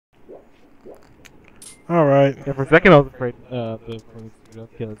Alright. Yeah, for a second I was afraid the phone screwed up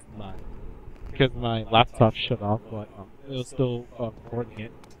because my laptop shut off, but it was still recording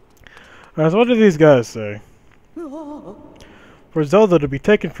it. Alright, so what do these guys say? For Zelda to be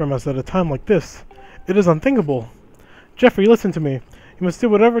taken from us at a time like this, it is unthinkable. Jeffrey, listen to me. You must do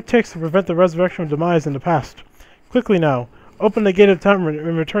whatever it takes to prevent the resurrection of demise in the past. Quickly now, open the gate of time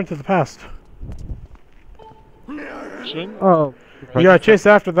and return to the past. Oh. You gotta chase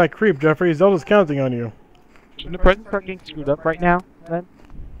after that creep, Jeffrey. Zelda's counting on you. Shouldn't the present start getting screwed up right now, then?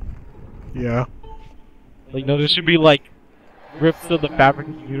 Yeah. Like, no, this should be like rips of the fabric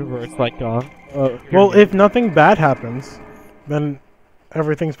of the universe, like, well, if nothing bad happens, then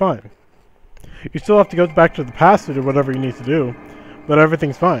everything's fine. You still have to go back to the past to do whatever you need to do, but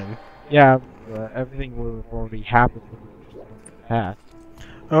everything's fine. Yeah, everything would have already happened in the past.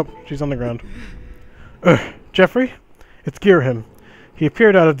 Oh, she's on the ground. Jeffrey? It's Ghirahim. He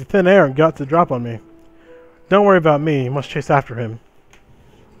appeared out of the thin air and got the drop on me. Don't worry about me, you must chase after him.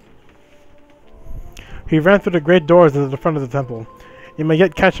 He ran through the great doors into the front of the temple. You may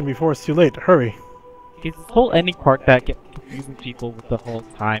yet catch him before it's too late. Hurry. It's this whole ending part that gets confusing people with the whole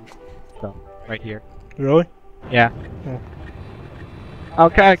time stuff right here. Really? Yeah. I'll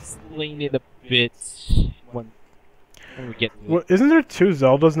kind of explain it a bit when we get to it. Isn't there 2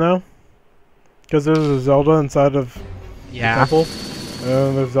 Zeldas now? Because there's a Zelda inside of the temple,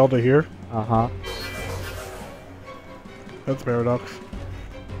 and there's Zelda here. Uh-huh. That's paradox.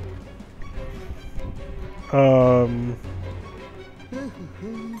 The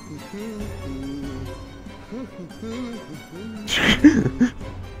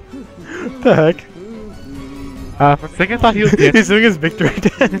heck? For a second I thought he was dancing. He's doing his victory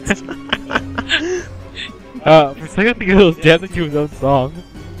dance. For a second I think he was dancing to his own song.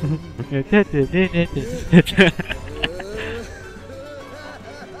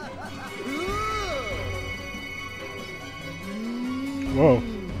 Whoa.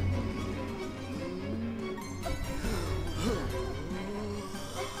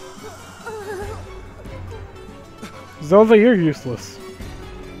 Zelda, you're useless.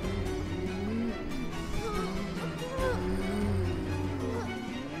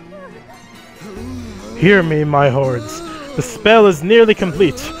 Hear me, my hordes. The spell is nearly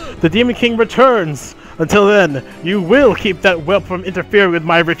complete. The Demon King returns. Until then, you will keep that whelp from interfering with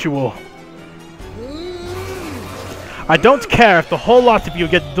my ritual. I don't care if the whole lot of you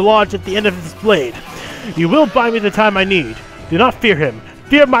get lodged at the end of this blade. You will buy me the time I need. Do not fear him.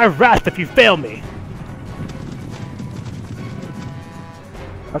 Fear my wrath if you fail me.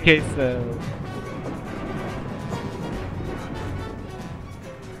 Okay, so...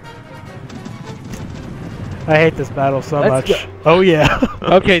 I hate this battle so Let's much. Oh yeah.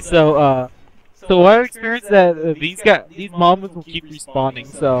 Okay, so I experienced that these moments will keep respawning.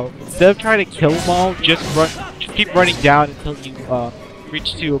 So instead of trying to kill them all, just keep running down until you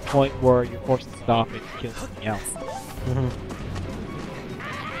reach to a point where you're forced to stop and kill something else.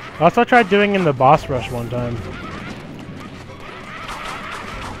 That's what I tried doing in the boss rush one time.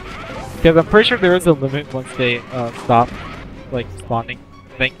 Because I'm pretty sure there is a limit once they stop like spawning.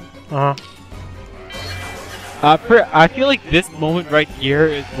 I think. I feel like this moment right here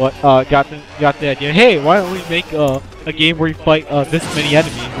is what got the idea. Hey, why don't we make a game where you fight this many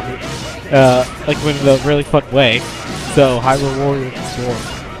enemies, like in a really fun way? So Hyrule Warriors is born.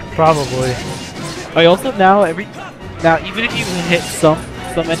 Probably. I also now even if you hit some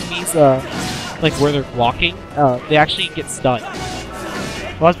enemies like where they're blocking, they actually get stunned.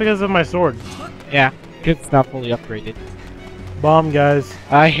 Well, that's because of my sword. Yeah, because it's not fully upgraded. Bomb guys.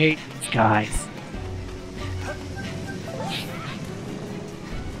 I hate these guys.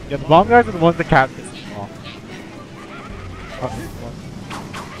 Yeah, the bomb guys are the ones that can't piss me off.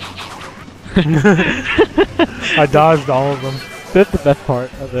 I dodged all of them. That's the best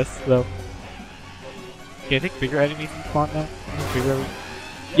part of this, though. Okay, I think bigger enemies spawn now.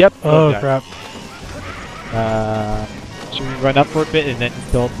 Yep. Oh crap. Should we run up for a bit and then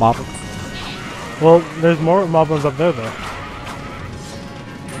just build moblins? Well, there's more moblins up there though.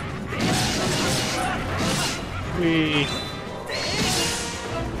 Whee.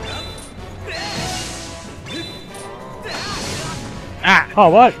 Ah! Oh,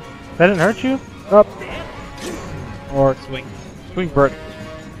 what? That didn't hurt you? Up. Or swing. Swing bird.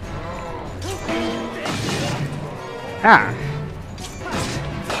 Ah!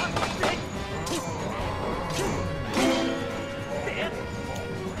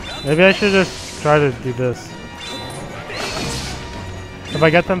 Maybe I should just try to do this. If I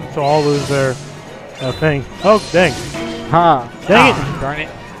get them to all lose their thing. Oh, dang. Ha! Dang it! Darn it.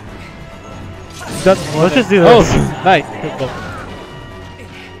 Let's just do this. Oh, nice. Good goal.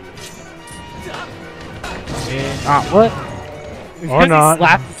 What? It's Or not. He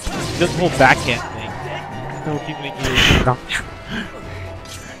slaps this whole backhand thing. So he'll keep making you knock down.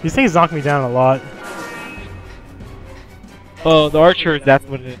 These things knock me down a lot. Oh, the archers, that's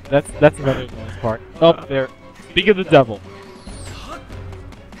what it is. That's another nice part. Up there. Speak of the devil.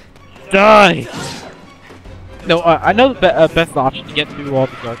 Die! No, I know the best option to get through all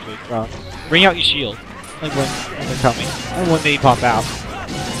these archers. Bring out your shield. Like when they're coming. And when they pop out.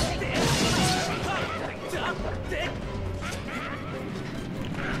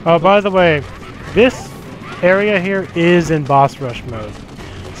 Oh, by the way, this area here is in boss rush mode.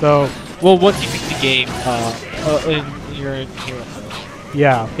 So, well, once you beat the game, in your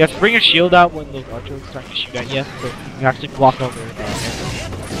yeah. you have to bring your shield out when those archers are trying to shoot at you, so you can actually block over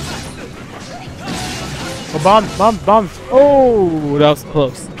Oh, bombs! Oh, that was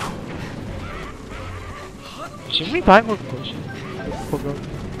close. Should we buy more potions?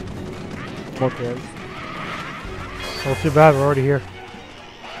 More carrots. Well, too bad, we're already here.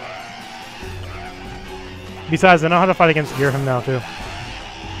 Besides, I know how to fight against Ghirahim now, too.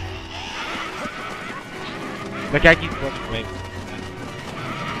 That guy keeps running away.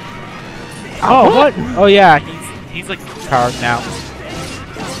 Oh, what? Oh yeah, he's like powered now.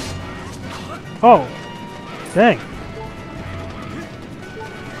 Oh, dang.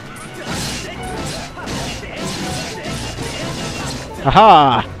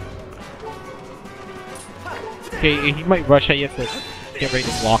 Aha! Okay, he might rush at you to get ready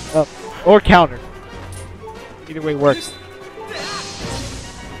to block up. Or counter. Either way works.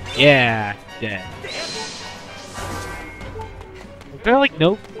 Yeah, dead. Is there like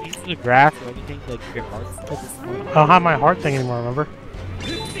no pieces of grass or anything to like your hearts at this point? I don't have my heart thing anymore, remember?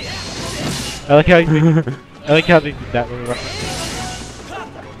 I like how they did that little reference.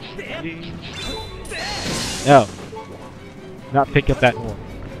 No. Not pick up that horn.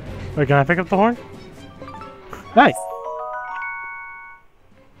 Wait, can I pick up the horn? Nice.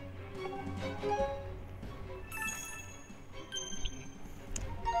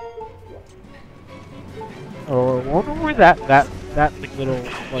 Or wonder where that like little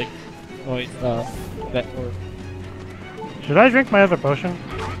like noise that Should I drink my other potion?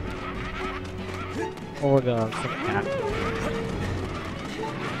 or the second half.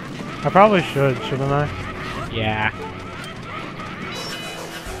 I probably should, shouldn't I? Yeah.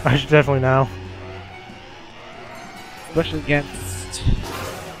 I should definitely now. Especially against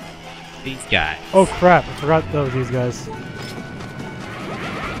these guys. Oh crap, I forgot that was these guys.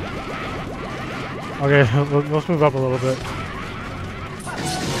 Okay, let's move up a little bit.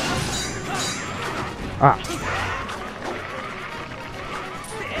 Ah.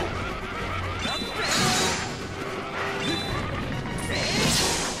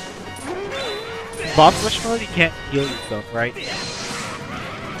 Boss rush mode, you can't heal yourself, right?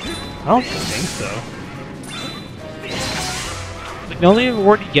 I don't think so. Like, the only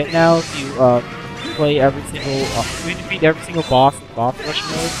reward you get now if you play every single, if you defeat every single boss in boss rush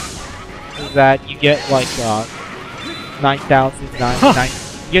mode, is that you get like 9,900.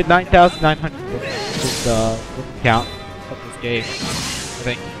 You get 9,900, which is the count of this game, I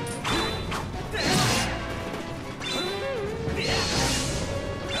think.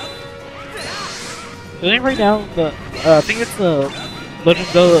 I think right now I think it's the Legend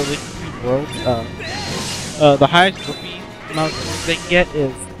of Zelda Link Between Worlds. The highest rupee amount they can get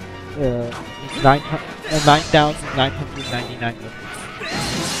is 9,999 rupees.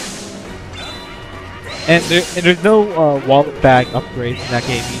 And there's no wallet bag upgrades in that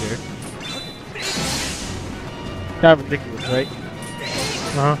game either. Kind of ridiculous, right?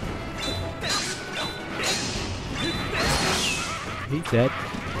 Uh-huh. He's dead.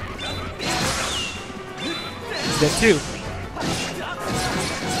 He's dead too.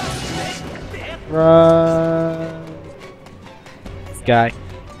 Run. This guy.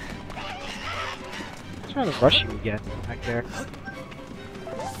 He's trying to rush you again back there.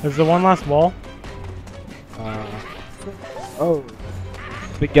 Is there one last wall? Oh.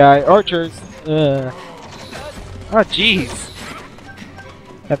 Big guy. Archers. Oh, jeez.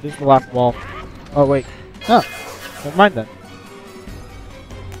 That is the last wall. Oh, wait. Huh. Never mind then.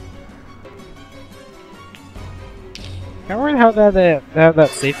 I wonder how they have that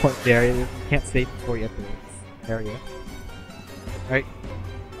save point there. You can't save before you enter this area. Right?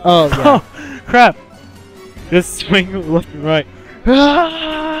 Oh, yeah. Oh, crap! Just swing left and right.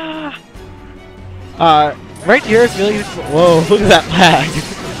 Right here is really useful. Whoa, look at that lag.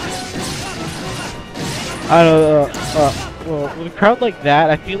 I don't know. Well, with a crowd like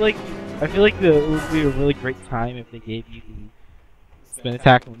that, I feel like it would be a really great time if they gave you the spin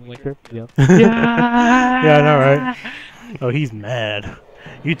attack on the linker. Yeah. Yeah, I know, right? Oh, he's mad.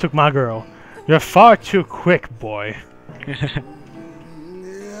 You took my girl. You're far too quick, boy.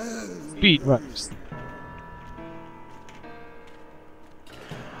 Speed runners.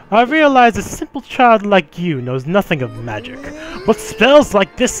 I realize a simple child like you knows nothing of magic, but spells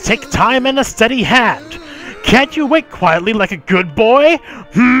like this take time and a steady hand. Can't you wait quietly like a good boy?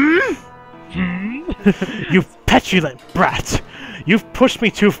 You petulant brat! You've pushed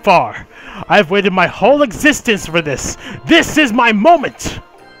me too far. I've waited my whole existence for this. This is my moment!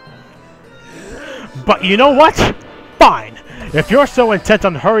 But you know what? Fine. If you're so intent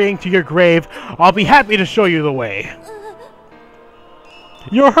on hurrying to your grave, I'll be happy to show you the way.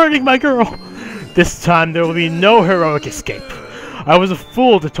 You're hurting my girl! This time there will be no heroic escape. I was a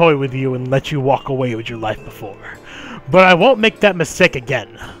fool to toy with you and let you walk away with your life before. But I won't make that mistake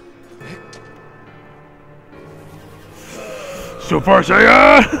again. Super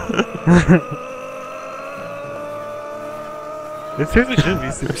Saiyan! This seriously should be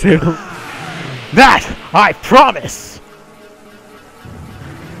Super Saiyan. That I promise!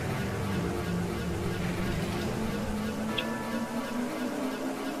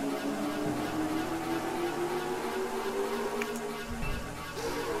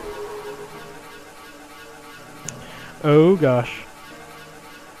 Oh gosh.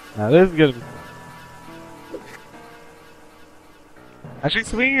 Now this is gonna be... Actually,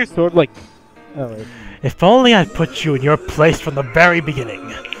 swinging your sword like... Oh, wait. If only I'd put you in your place from the very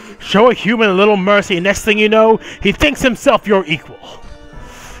beginning. Show a human a little mercy, and next thing you know, he thinks himself your equal.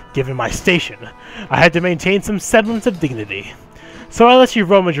 Given my station, I had to maintain some semblance of dignity. So I let you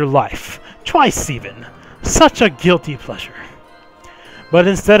roam with your life, twice even. Such a guilty pleasure. But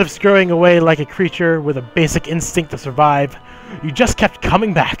instead of scurrying away like a creature with a basic instinct to survive, you just kept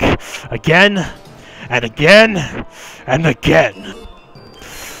coming back, again, and again, and again.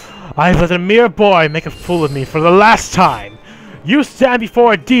 I've let a mere boy make a fool of me for the last time. You stand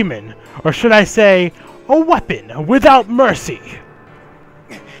before a demon, or should I say, a weapon without mercy.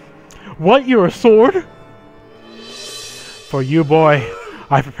 What, you're a sword? For you, boy,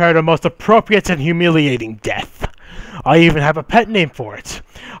 I prepared a most appropriate and humiliating death. I even have a pet name for it.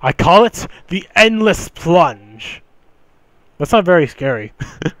 I call it the Endless Plunge. That's not very scary.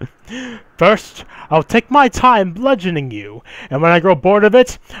 First, I'll take my time bludgeoning you, and when I grow bored of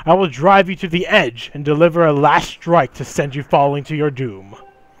it, I will drive you to the edge and deliver a last strike to send you falling to your doom.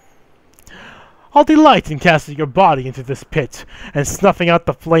 I'll delight in casting your body into this pit and snuffing out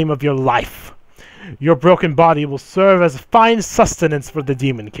the flame of your life. Your broken body will serve as fine sustenance for the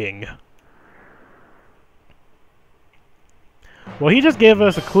Demon King. Well, he just gave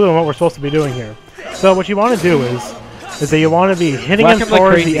us a clue on what we're supposed to be doing here. So what you want to do is that you want to be hitting him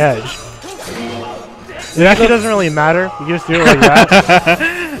towards the edge. It actually doesn't really matter. You can just do it like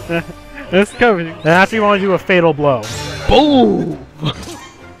that. That's coming. And after you want to do a fatal blow. Boom!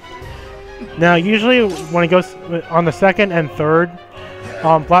 Now, usually when it goes on the second and third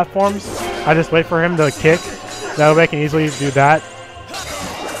platforms, I just wait for him to kick. That way I can easily do that.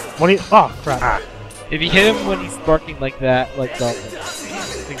 When he... Oh, crap. If you hit him when he's barking like that, like the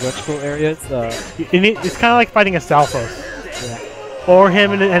electrical areas, it's kind of like fighting a Stalfos. Yeah. Or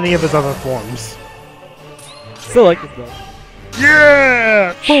him in any of his other forms. Still like it though.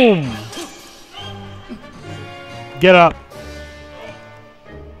 Yeah! Boom! Get up.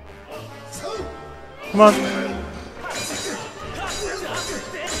 Come on.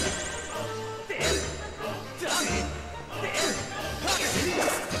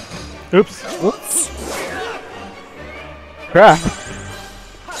 Oops. Whoops. Crap.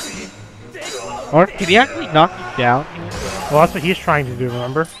 Or can he actually knock you down here? Well, that's what he's trying to do,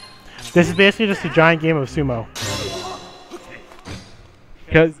 remember? This is basically just a giant game of sumo.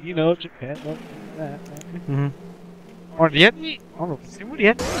 Because, you know, Japan loves that. Or do you have to be... I don't know, sumo, do you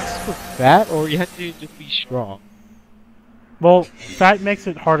have to be super fat, or you have to just be strong? Well, that makes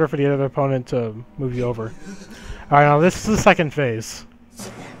it harder for the other opponent to move you over. Alright, now this is the second phase.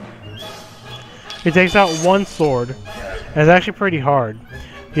 He takes out one sword, and it's actually pretty hard.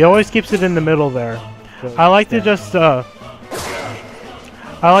 He always keeps it in the middle there. I like to just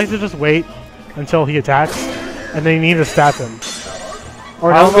wait until he attacks, and then you need to stab him.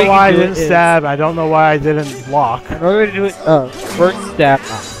 Or I don't know why I didn't stab. I don't know why I didn't block. Another way to do it, first stab.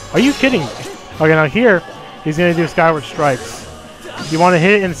 Are you kidding me? Okay, now here, he's gonna do Skyward Strikes. You want to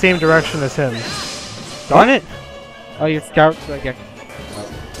hit it in the same direction as him. Darn it! Oh, your Skyward Strike. Okay.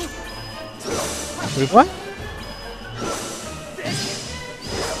 Oops. What?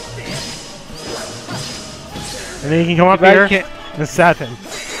 And then you can come up here and stab him.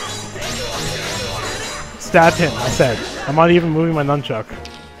 Stab him, I said. I'm not even moving my nunchuck.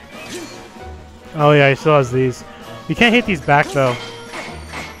 Oh yeah, he still has these. You can't hit these back though.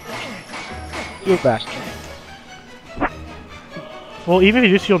 Shield Bastion. Well, even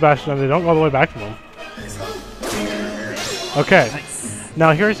if you do shield bash them, they don't go all the way back to them. Okay. Nice.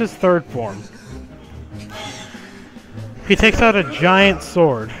 Now here's his third form. He takes out a giant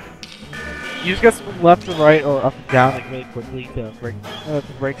sword. You just got to from left to right or up and down like really quickly to break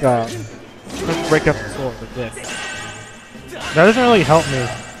up the sword like this. That doesn't really help me.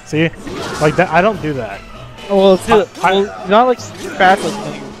 See, like that, I don't do that. Oh well, it's not like super fast like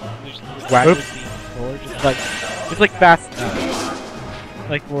when you just whack with the sword. Just like fast enough,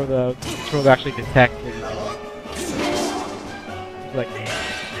 like for the control to actually detect what you're doing. It's like.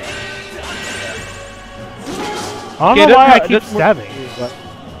 I don't know why I keep stabbing.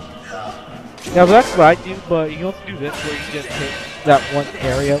 Yeah, but that's what I do, but you can also do this where you just hit that one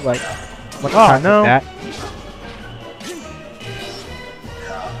area, like, one time no. like that.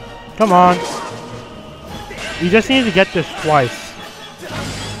 Come on. You just need to get this twice.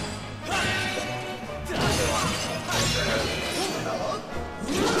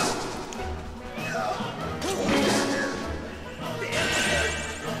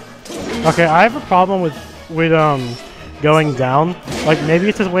 Okay, I have a problem with going down. Like maybe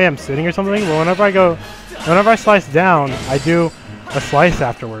it's just the way I'm sitting or something, but whenever I slice down, I do a slice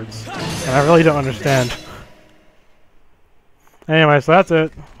afterwards. And I really don't understand. Anyway, so that's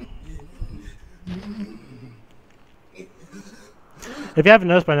it. If you haven't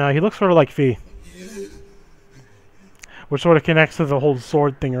noticed by now, he looks sort of like Fee. Which sort of connects to the whole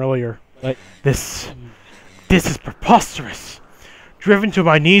sword thing earlier. Like This is preposterous. Driven to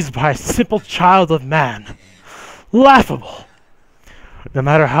my knees by a simple child of man. Laughable. No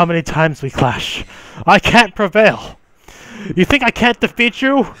matter how many times we clash, I can't prevail. You think I can't defeat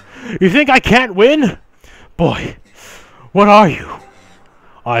you? You think I can't win? Boy, what are you?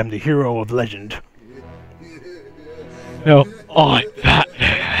 I am the hero of legend. no, I'm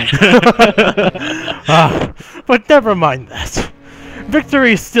Batman. But never mind that.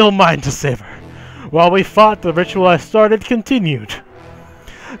 Victory is still mine to savor. While we fought, the ritual I started continued.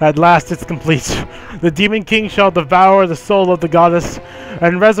 At last it's complete. The Demon King shall devour the soul of the goddess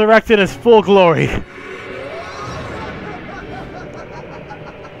and resurrect in his full glory.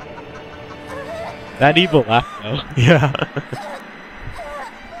 That evil laugh, though. Yeah.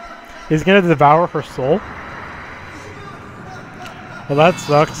 He's gonna devour her soul? Well, that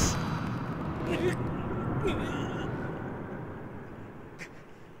sucks.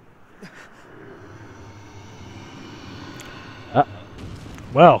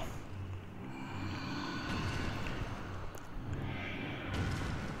 Well.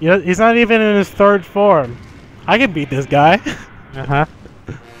 Yeah, he's not even in his third form. I can beat this guy. Uh-huh.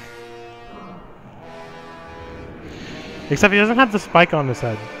 Except he doesn't have the spike on his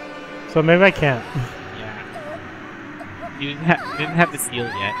head. So maybe I can't. Yeah. You didn't have the seal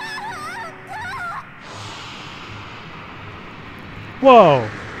yet. Whoa!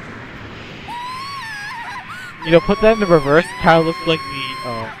 You know, put that in the reverse, kind of looks like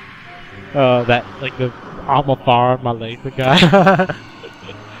the Amafar Malaysia guy.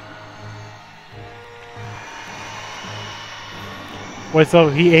 Wait, so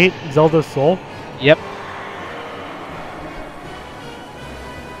he ate Zelda's soul? Yep.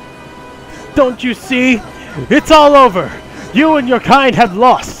 Don't you see? It's all over! You and your kind have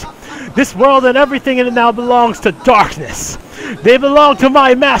lost! This world and everything in it now belongs to darkness! They belong to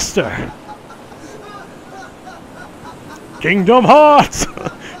my master! Kingdom Hearts!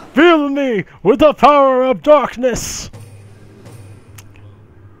 Fill me with the power of darkness!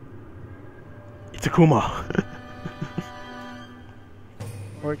 It's Akuma.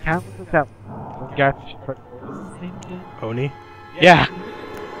 Or it kind of looks like that one guy from the same thing. Oni? Yeah.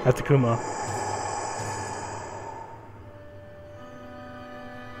 That's Akuma.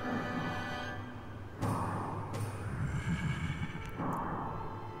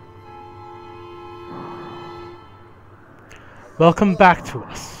 Welcome back to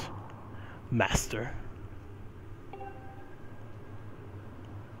us, Master.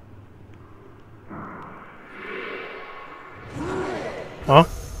 Huh?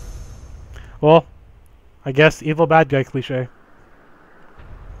 Well, I guess evil bad guy cliche.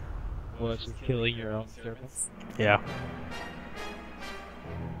 Well, it's just killing your own servants. Yeah.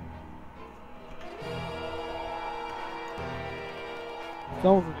 It's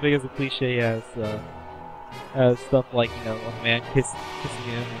almost as big as a cliche as stuff like, you know, a man kissing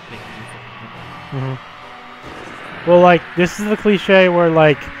him and thinking he's Mm-hmm. Well, like, this is the cliche where,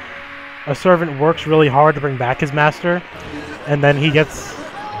 like, a servant works really hard to bring back his master, and then he gets...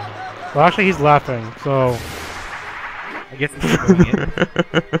 Well, actually, he's laughing, so... I guess he's doing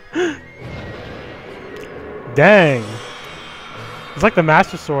it. Dang. It's like the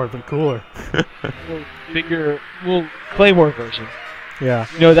Master Sword, but cooler. Bigger, Claymore version. Yeah.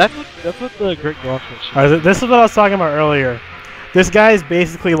 You know, that's what the Great Gloss version. Alright, this is what I was talking about earlier. This guy is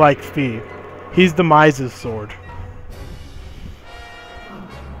basically like Fee. He's the Mise's sword.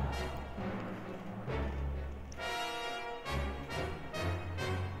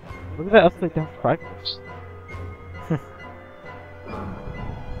 Look at that upside down fragments.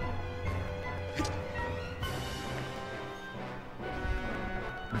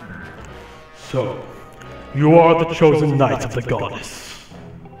 So, you are the chosen knight of the goddess.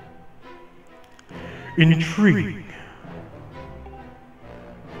 Intriguing.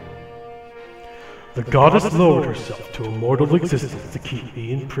 The goddess lowered herself to a mortal existence to keep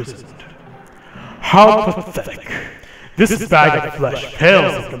me imprisoned. How pathetic. This bag of flesh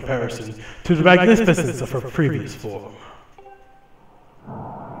pales in comparison to the magnificence of her previous form.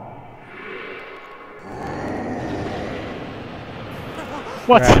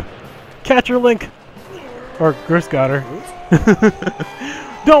 What? Right. Catch her, Link! Or Groose got her.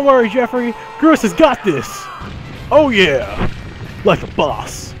 Don't worry, Jeffrey! Groose has got this! Oh yeah! Like a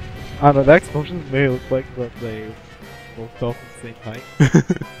boss. I don't know, that explosion made it look like that they both fell from the same height.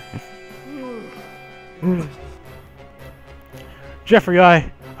 Jeffrey,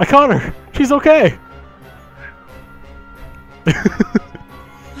 I caught her! She's okay!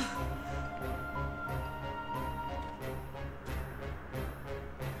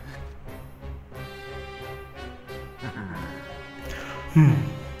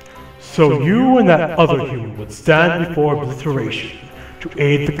 So you and that other human would stand before obliteration to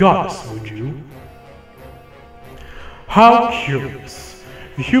aid the goddess, would you? How curious.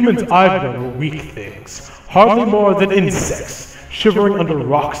 The humans I've known were weak things, hardly more than insects, shivering under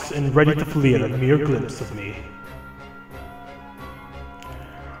rocks and ready to flee at a mere glimpse of me.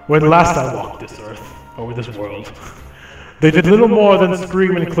 When last I walked this earth, or this world, they did little more than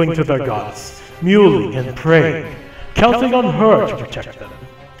scream and cling to their goddess, mewling and praying, counting on her to protect them.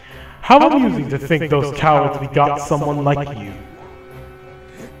 How amusing to think those cowards begot someone like you.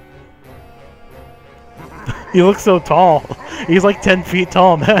 He looks so tall. He's like 10 feet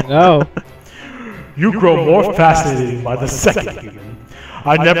tall, man. No. You grow more fascinating by the second human.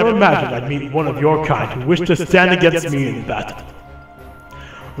 I never imagined I'd meet one of your kind who wished to stand against me in battle.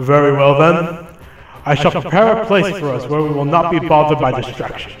 Very well then. I shall prepare a place for us where we will not be bothered by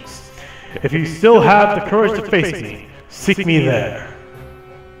distractions. If you still have the courage to face me, seek me there.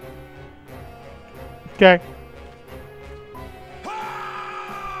 Okay.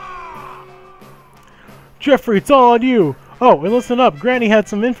 Jeffrey, it's all on you! Oh, and listen up, Granny had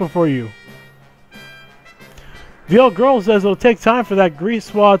some info for you. The old girl says it'll take time for that grease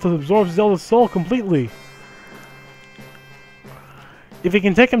swad to absorb Zelda's soul completely. If you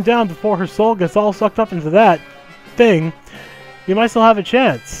can take him down before her soul gets all sucked up into that thing, you might still have a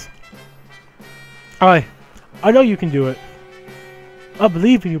chance. I know you can do it. I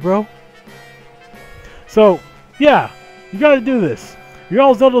believe in you, bro. So, yeah, you gotta do this. You're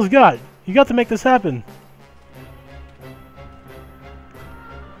all Zelda's got. You got to make this happen.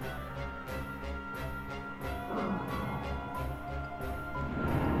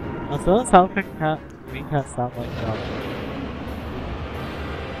 So that sound effect kind of sound like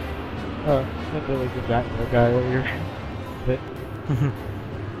not really good that guy earlier. But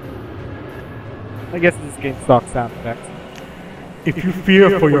I guess this game stock sound effects. If you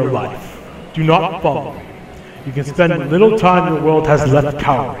fear for your life, do not follow me. You can spend what little time the world has left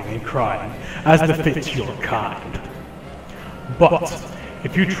cowering and crying, as befits your kind. But,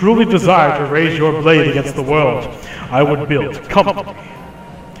 if you truly desire to raise your blade against the world, I would build company.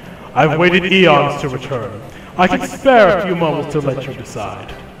 I've waited eons to return. I can spare a few moments to let you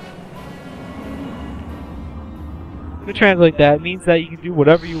decide. To translate that, it means that you can do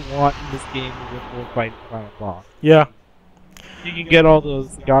whatever you want in this game before fighting the final boss. Yeah. You can get all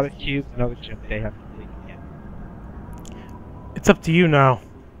those goddess cubes and other gems they have to take again. It's up to you now,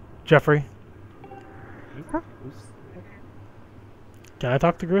 Jeffrey. Can I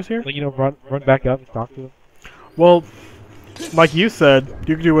talk to Groose here? Like, you know, run back up and talk to him. Well, like you said,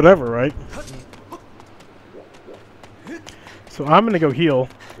 you can do whatever, right? So I'm gonna go heal.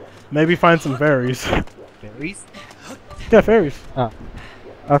 Maybe find some fairies. Berries? Yeah, fairies. Oh.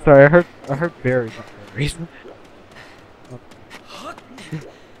 Oh, sorry, I heard berries, not fairies.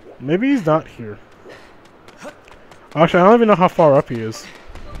 Maybe he's not here. Actually, I don't even know how far up he is.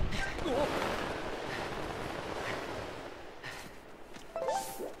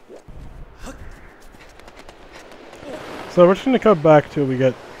 So we're just gonna come back till we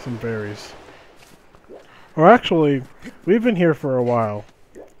get some berries. Or actually, we've been here for a while.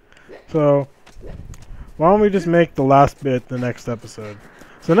 So, why don't we just make the last bit the next episode?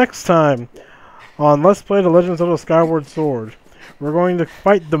 So next time on Let's Play The Legends of the Skyward Sword, we're going to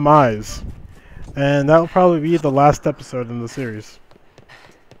fight Demise. And that'll probably be the last episode in the series.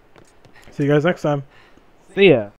 See you guys next time. See ya.